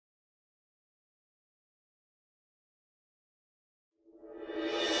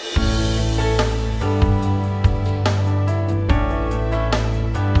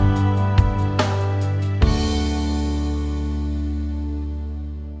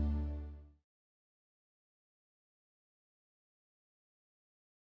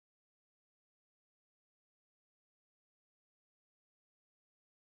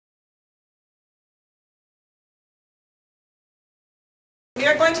We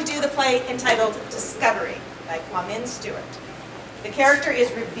are going to do the play entitled Discovery by Kwamin Stewart. The character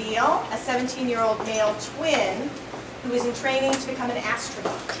is Reveal, a 17-year-old male twin who is in training to become an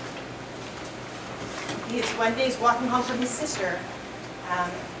astronaut. One day he's walking home from his sister,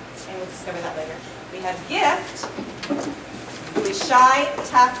 and we'll discover that later. We have Gift, who is shy,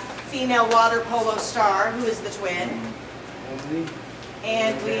 tough, female water polo star, who is the twin.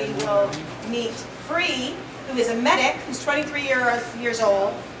 And we will meet Free, who is a medic, who's 23 years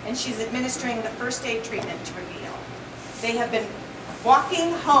old, and she's administering the first aid treatment to Reveal. They have been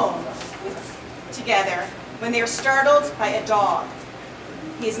walking home together when they are startled by a dog.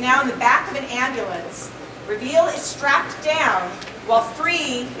 He is now in the back of an ambulance. Reveal is strapped down while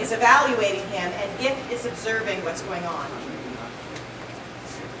Free is evaluating him and Gift is observing what's going on.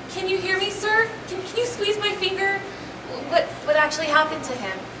 Can you hear me, sir? Can you squeeze my finger? What actually happened to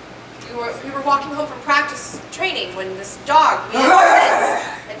him? We were walking home from practice training when this dog made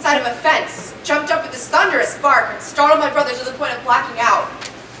sense inside of a fence, jumped up with this thunderous bark and startled my brother to the point of blacking out.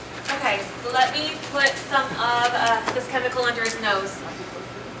 Okay, let me put some of this chemical under his nose.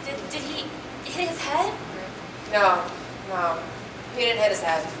 Did he hit his head? No, he didn't hit his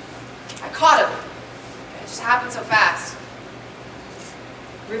head. I caught him. It just happened so fast.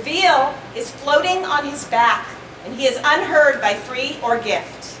 Reveal is floating on his back, and he is unheard by Free or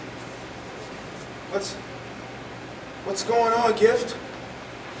Gift. What's going on, Gift?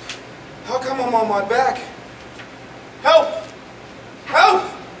 How come I'm on my back? Help! Help!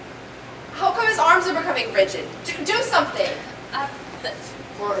 How come his arms are becoming rigid? Do something!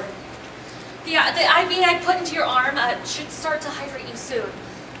 Water. Yeah, the IV I put into your arm should start to hydrate you soon.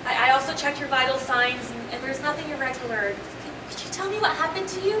 I also checked your vital signs, and there's nothing irregular. Could you tell me what happened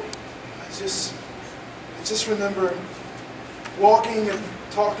to you? I just remember walking and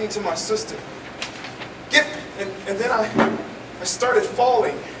talking to my sister. Gift, and then I started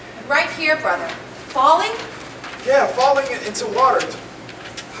falling. Right here, brother. Falling? Yeah, falling into water.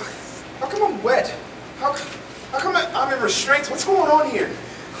 How come I'm wet? How come I'm in restraints? What's going on here?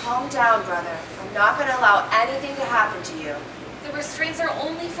 Calm down, brother. I'm not going to allow anything to happen to you. The restraints are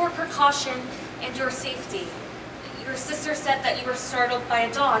only for precaution and your safety. Your sister said that you were startled by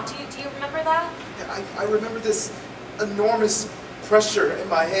a dog. Do you remember that? Yeah, I remember this enormous pressure in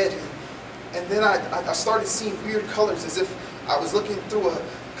my head. And then I started seeing weird colors as if I was looking through a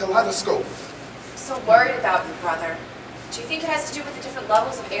kaleidoscope. I'm so worried about you, brother. Do you think it has to do with the different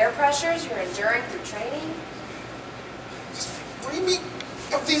levels of air pressures you're enduring through training? Just free me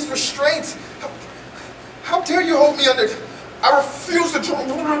of these restraints. How dare you hold me under? I refuse to join.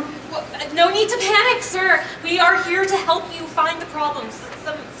 Well, no need to panic, sir. We are here to help you find the problems,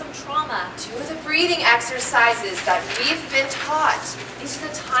 some trauma. Do the breathing exercises that we've been taught. These are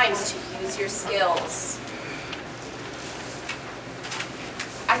the times to use your skills.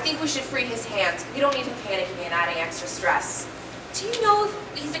 I think we should free his hands. We don't need him panicking and adding extra stress. Do you know if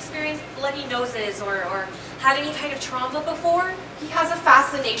he's experienced bloody noses or had any kind of trauma before? He has a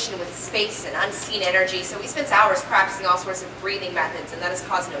fascination with space and unseen energy, so he spends hours practicing all sorts of breathing methods, and that has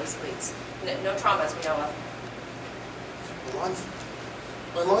caused nosebleeds. No trauma as we know of.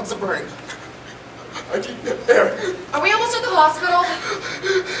 My lungs are burning. I can't get there. Are we almost at the hospital?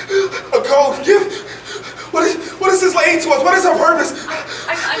 A code, Gift. What is this laying to us? What is our purpose?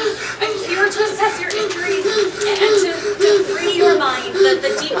 I'm here to assess your injuries and to free your mind.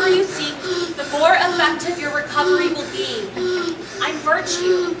 The deeper you seek, the more effective your recovery will be. I'm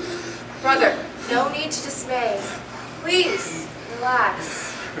Virtue. Brother, no need to dismay. Please,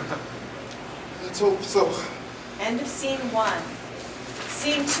 relax. Let's hope so. End of scene 1.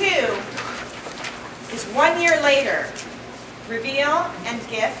 Scene 2 is 1 year later. Reveal and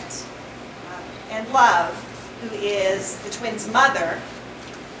Gift and Love, who is the twins' mother,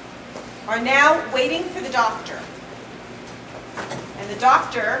 are now waiting for the doctor. And the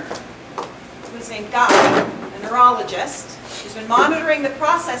doctor, who's named Guy, a neurologist, who's been monitoring the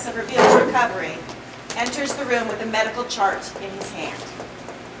process of Reveal's recovery, enters the room with a medical chart in his hand.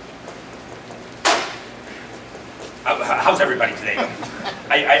 How's everybody today?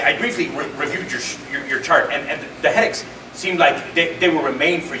 I briefly reviewed your chart, and the headaches seemed like they will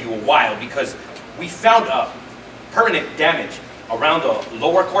remain for you a while because we found permanent damage around the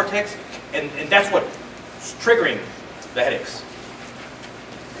lower cortex, and that's what's triggering the headaches.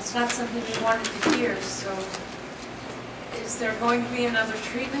 That's not something we wanted to hear, so is there going to be another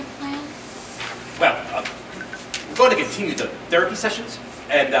treatment plan? Well, we're going to continue the therapy sessions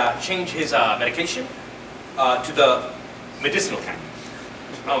and change his medication to the medicinal kind.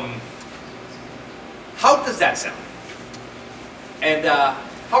 How does that sound? And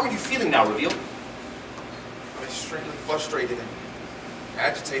how are you feeling now, Reveal? I'm extremely frustrated and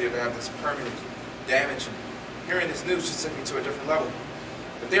agitated to have this permanent damage. And hearing this news just took me to a different level.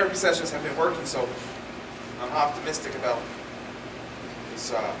 The therapy sessions have been working, so I'm optimistic about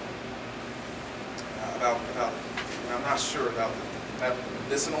this, I'm not sure about the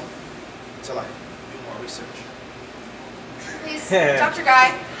medicinal until I do more research. Please, Dr. Guy,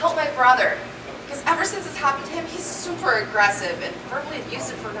 help my brother. Because ever since it's happened to him, he's super aggressive and verbally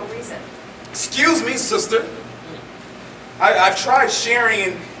abusive for no reason. Excuse me, sister. I've tried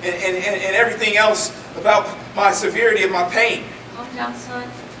sharing and everything else about my severity of my pain. Calm down, son.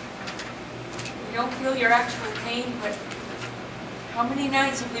 We don't feel your actual pain, but how many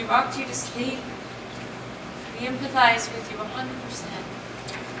nights have we rocked you to sleep? We empathize with you 100%.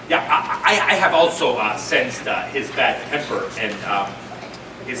 Yeah, I have also sensed his bad temper and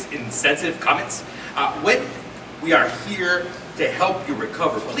his insensitive comments. When we are here to help you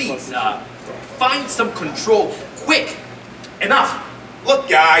recover, please find some control quick. Enough. Look,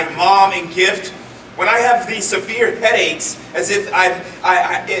 Guy, Mom, and Gift, when I have these severe headaches, as if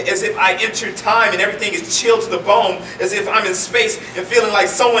I entered time and everything is chilled to the bone, as if I'm in space and feeling like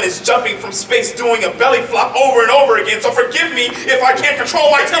someone is jumping from space doing a belly flop over and over again, so forgive me if I can't control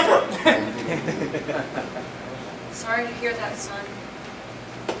my temper. Sorry to hear that, son.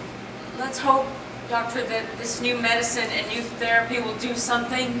 Let's hope, Doctor, that this new medicine and new therapy will do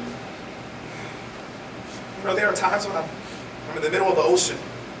something. You know, there are times when I'm in the middle of the ocean,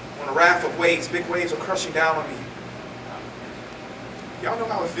 on a raft of waves, big waves are crushing down on me. Y'all know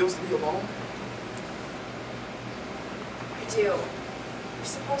how it feels to be alone? I do. We're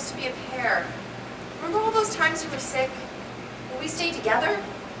supposed to be a pair. Remember all those times you were sick? When we stayed together?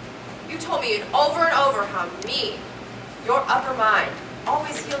 You told me over and over how me, your upper mind,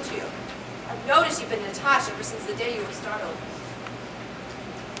 always healed you. I've noticed you've been detached ever since the day you were startled.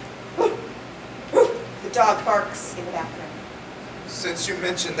 The dog barks in the background. Since you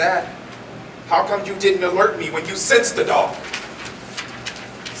mentioned that, how come you didn't alert me when you sensed the dog?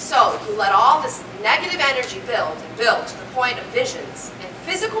 So you let all this negative energy build and build to the point of visions and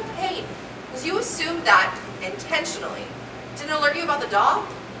physical pain because you assumed that intentionally. Didn't alert you about the dog?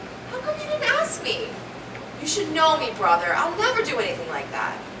 How come you didn't ask me? You should know me, brother. I'll never do anything like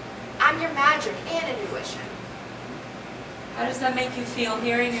that. I'm your magic and intuition. How does that make you feel,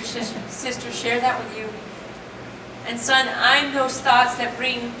 hearing your sister share that with you? And son, I'm those thoughts that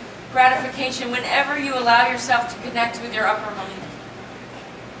bring gratification whenever you allow yourself to connect with your upper mind.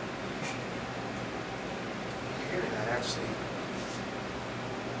 Hearing that actually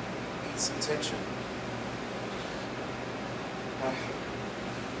needs some tension.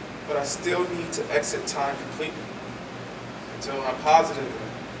 But I still need to exit time completely until I'm positive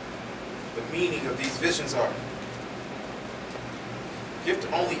the meaning of these visions are.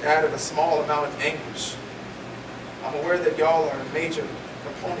 Gift only added a small amount of anguish. I'm aware that y'all are a major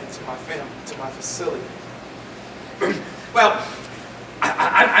component to my family, to my facility. Well,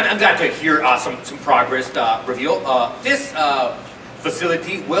 I'm glad to hear some progress reveal. This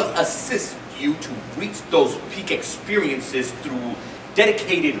facility will assist you to reach those peak experiences through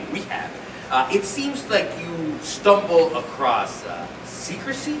dedicated rehab. It seems like you stumble across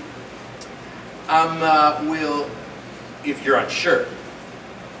secrecy. If you're unsure.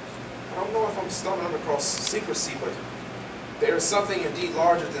 I don't know if I'm stumbling across secrecy, but there is something indeed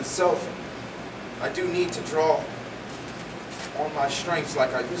larger than self. I do need to draw on my strengths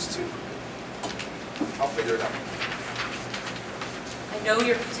like I used to. I'll figure it out. I know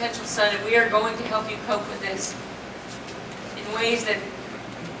your potential, son, and we are going to help you cope with this in ways that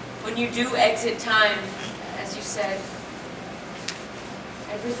when you do exit time, as you said,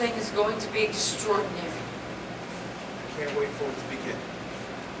 everything is going to be extraordinary. I can't wait for it to begin.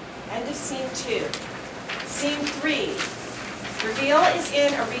 End of scene 2. Scene 3. Reveal is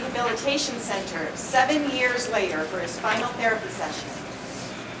in a rehabilitation center 7 years later for his final therapy session.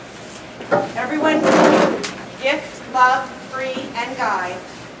 Everyone, Gift, Love, Free, and Guy,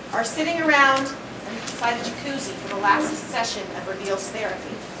 are sitting around inside a jacuzzi for the last session of Reveal's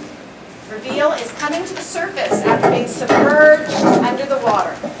therapy. Reveal is coming to the surface after being submerged under the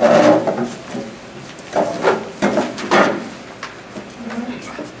water.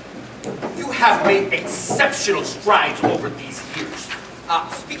 You have made exceptional strides over these years.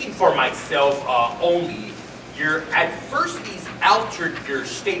 Speaking for myself only, your adversities altered your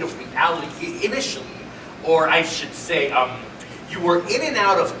state of reality initially, or I should say, you were in and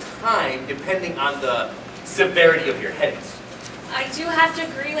out of time depending on the severity of your headaches. I do have to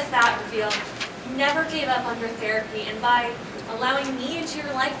agree with that, Reveal. You never gave up under therapy, and by allowing me into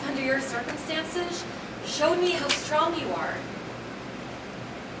your life under your circumstances, showed me how strong you are.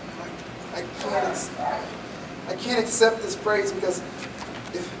 I can't accept this praise because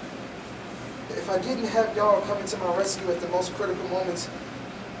I didn't have y'all coming to my rescue at the most critical moments,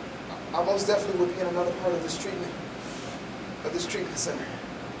 I most definitely would be in another part of this treatment center.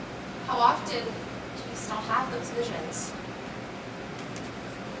 How often do you still have those visions?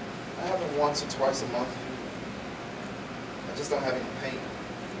 I have them once or twice a month. I just don't have any pain.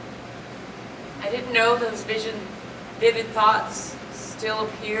 I didn't know those vivid thoughts still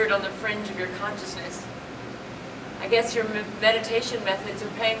appeared on the fringe of your consciousness. I guess your meditation methods are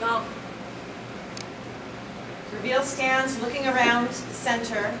paying off. Reveal stands looking around the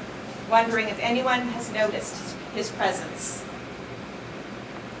center, wondering if anyone has noticed his presence.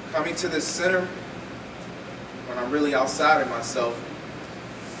 Coming to this center, when I'm really outside of myself,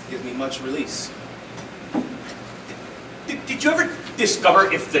 gives me much release. Did you ever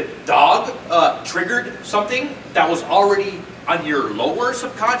discover if the dog triggered something that was already on your lower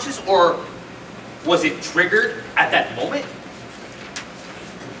subconscious, or was it triggered at that moment?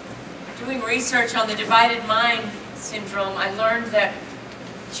 Doing research on the divided mind syndrome, I learned that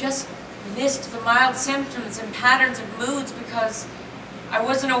just missed the mild symptoms and patterns of moods because I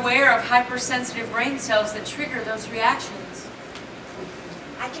wasn't aware of hypersensitive brain cells that trigger those reactions.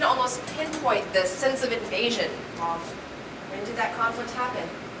 I can almost pinpoint the sense of invasion, Mom. When did that conflict happen?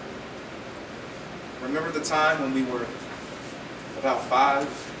 Remember the time when we were about 5,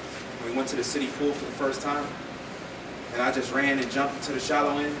 when we went to the city pool for the first time? And I just ran and jumped into the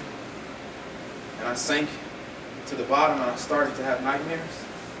shallow end? And I sank to the bottom and I started to have nightmares?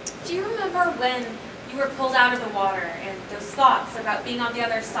 Do you remember when you were pulled out of the water and those thoughts about being on the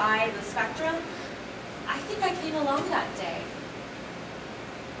other side of the spectrum? I think I came along that day.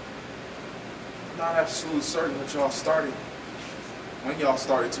 I'm not absolutely certain what y'all started, when y'all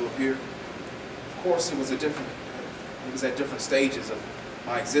started to appear. Of course, it was at different stages of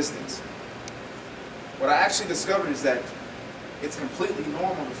my existence. What I actually discovered is that it's completely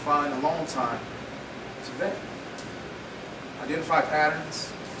normal to find alone time to vent. Identify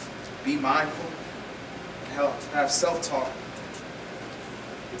patterns, be mindful, have self-talk.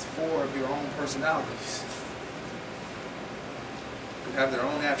 It's 4 of your own personalities who have their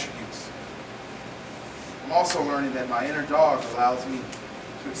own attributes. I'm also learning that my inner dog allows me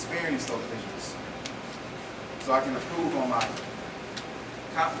to experience those visions, so I can improve on my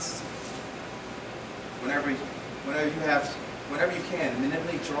competency. Whenever you can,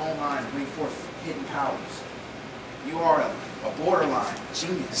 manipulate your own mind and bring forth hidden powers. You are a borderline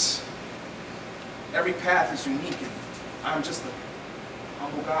genius. Every path is unique, and I'm just a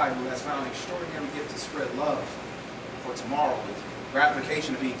humble guy who has found an extraordinary gift to spread love for tomorrow with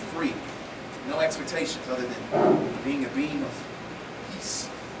gratification of being free. No expectations other than being a being of peace.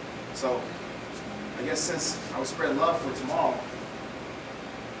 So, I guess since I would spread love for tomorrow,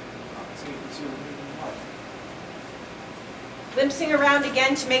 I'll continue to live my life. Glimpsing around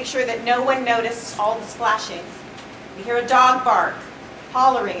again to make sure that no one noticed all the splashing, we hear a dog bark,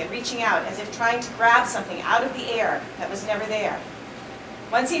 hollering and reaching out as if trying to grab something out of the air that was never there.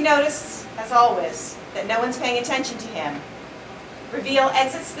 Once he noticed, as always, that no one's paying attention to him, Reveal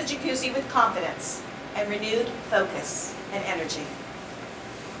exits the jacuzzi with confidence and renewed focus and energy.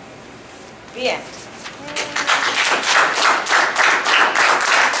 The end.